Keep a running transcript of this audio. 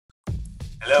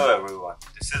Hello everyone,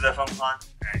 this is FM Khan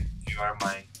and you are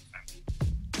my family.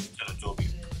 चलो जो भी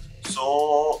So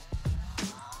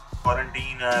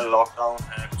quarantine है, lockdown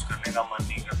है, कुछ करने का मन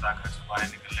नहीं करता, घर से बाहर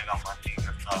निकलने का मन नहीं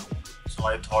करता. So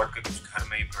I thought कि कुछ घर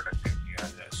में ही प्रोडक्टिव किया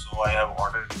जाए. So I have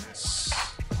ordered this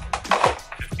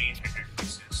 1500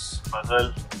 pieces puzzle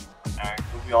and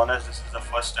to be honest this is the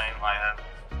first time I have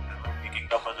making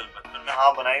the puzzle. बचपन में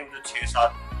हाँ बनाई मुझे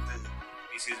 6-7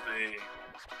 pieces पे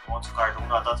कौन सा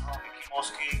कार्टून आता था, मिकी माउस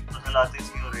की पजल आती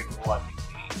थी और एक वो आती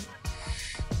थी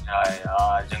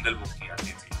यार जंगल बुक की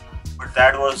आती थी. But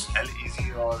that was hello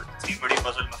easy और इतनी बड़ी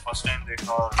पजल मैं फर्स्ट टाइम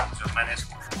देखा और जब मैंने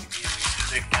इसको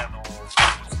देखते हैं तो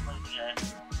समझ नहीं आया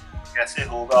कैसे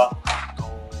होगा. तो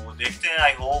देखते हैं.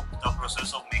 I hope the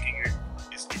process of making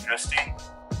it is interesting.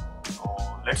 So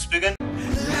let's begin.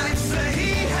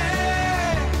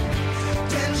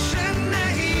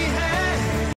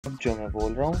 जो मैं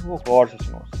बोल रहा हूँ वो गौर से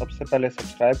सुनो. सबसे पहले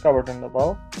सब्सक्राइब का बटन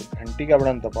दबाओ, तो घंटी का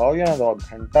बटन दबाओ या ना दबाओ,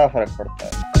 घंटा फर्क पड़ता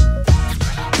है.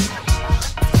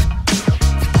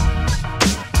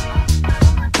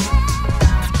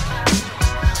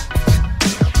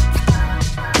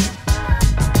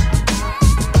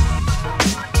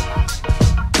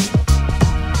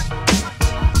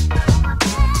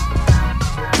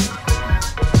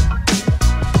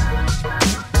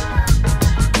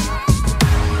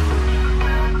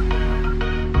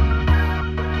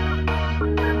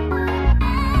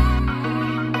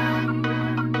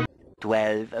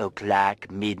 12 o'clock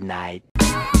midnight.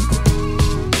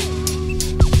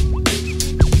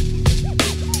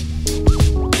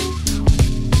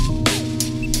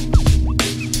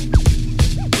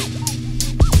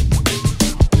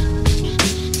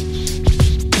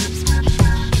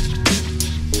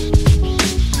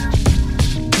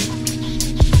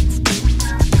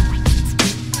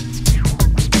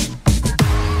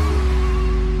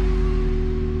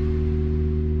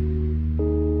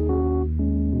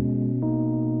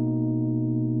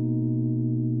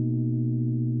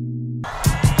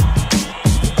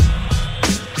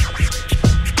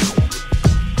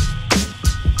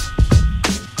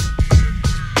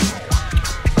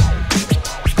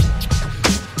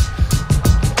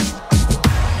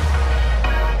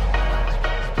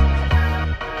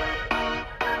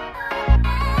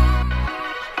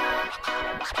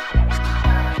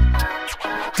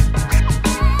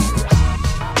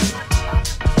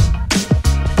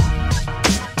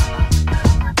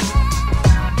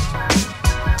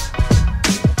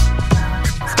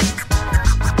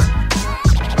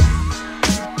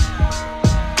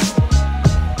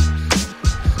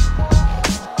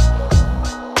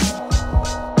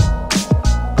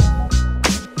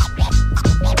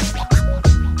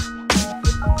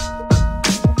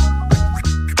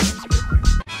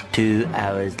 Two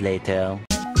hours later.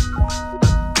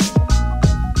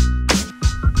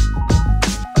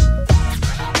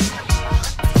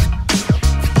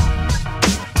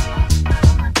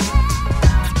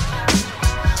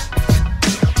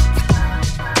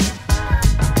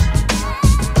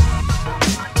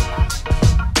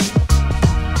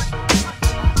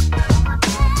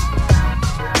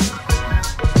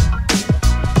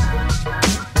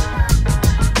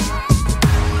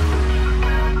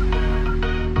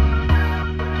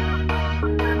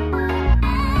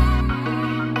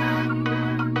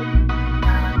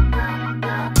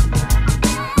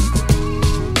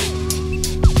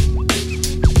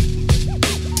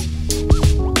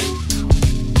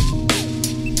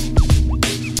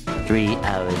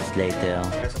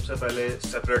 मैंने सबसे पहले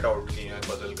सेपरेट आउट किए हैं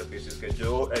पजल के पीसेस के.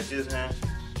 जो एजेस हैं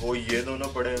वो ये दोनों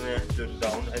पड़े हुए हैं, जो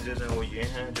डाउन एजेस हैं वो ये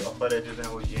हैं, जो अपर एजेस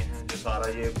हैं वो ये हैं, जो सारा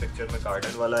ये पिक्चर में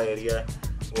गार्डन वाला एरिया है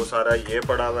वो सारा ये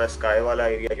पड़ा हुआ है, स्काई वाला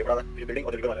एरिया ये पड़ा हुआ है, ये बिल्डिंग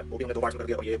और वाला है वो भी हमने 2 पार्ट्स में कर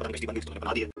दिया और ये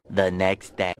बना दिया. The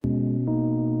next day.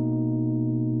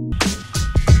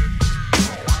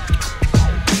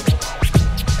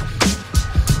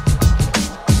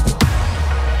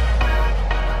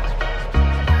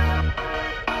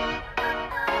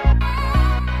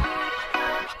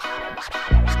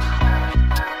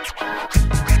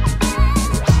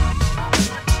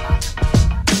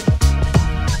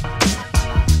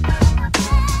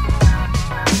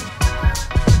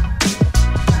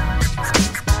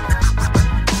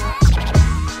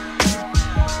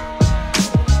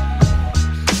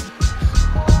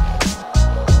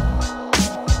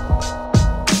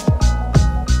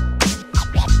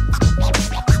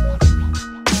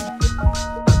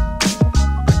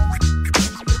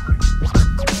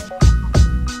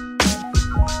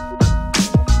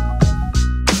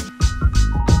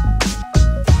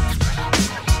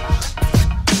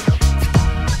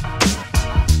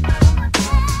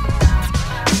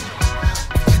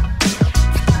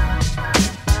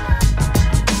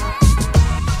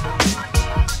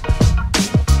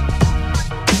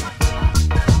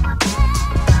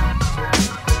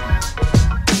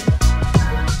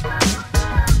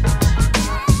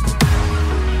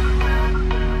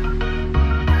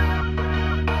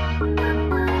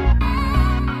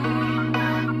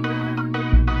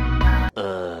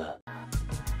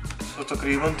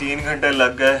 तकरीबन 3 घंटे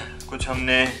लग गए। कुछ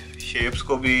हमने शेप्स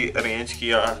को भी अरेंज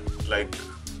किया लाइक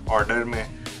ऑर्डर में।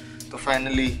 तो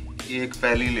फाइनली ये एक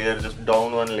पहली लेयर जो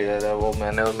डाउन वन लेयर है वो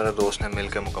मैंने और मेरे दोस्त ने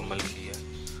मिलकर मुकम्मल की है।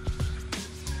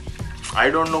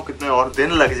 आई डोंट नो कितने और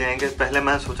दिन लग जाएंगे। पहले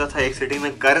मैं सोचा था एक सिटी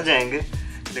में कर जाएंगे,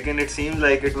 लेकिन it seems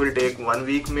like it will take 1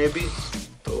 week may be.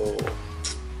 तो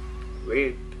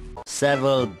wait.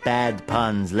 Several bad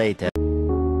puns later.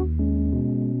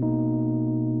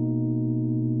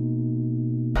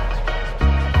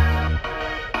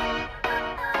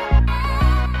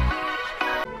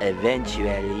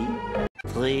 Eventually,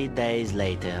 3 days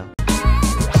later.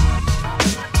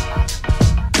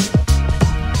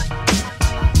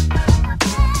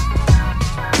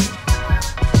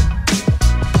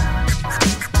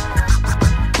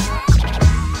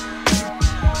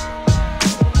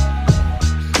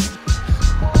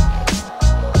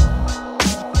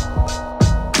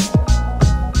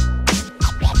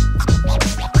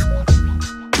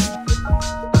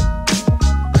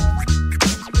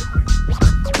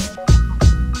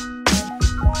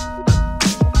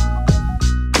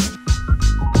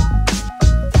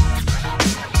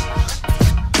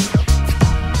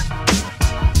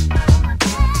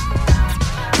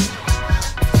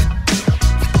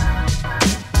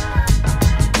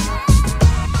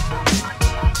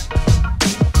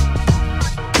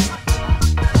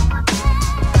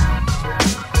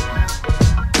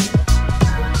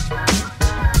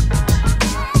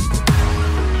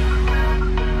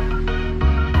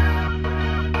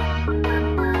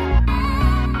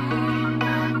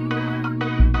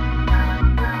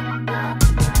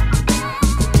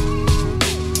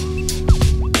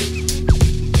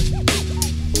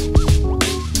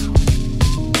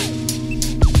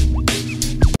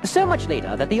 So much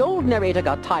later that the old narrator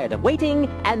got tired of waiting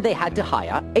and they had to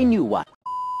hire a new one.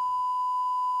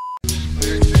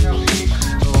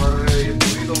 और ये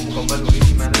पूरी तो मुकम्मल हुई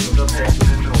थी। मैंने सोचा था 1-2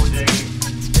 दिन में हो जाएगी,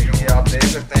 लेकिन ये आप देख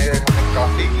सकते हैं कि हमने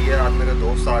काफ़ी की है। आज मेरे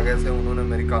दोस्त आ गए थे, उन्होंने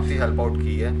मेरी काफ़ी हेल्प आउट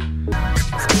की है। तो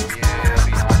ये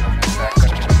अभी यहाँ हमने पैक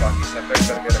करके बाकी सेपरेट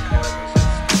करके रखने में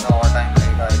कितना और टाइम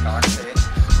लगेगा आई कांट से।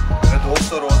 मेरे दोस्त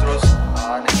तो रोज़ रोज़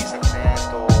आ नहीं सकते हैं,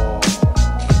 तो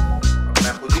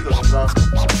मैं खुद ही करूँगा।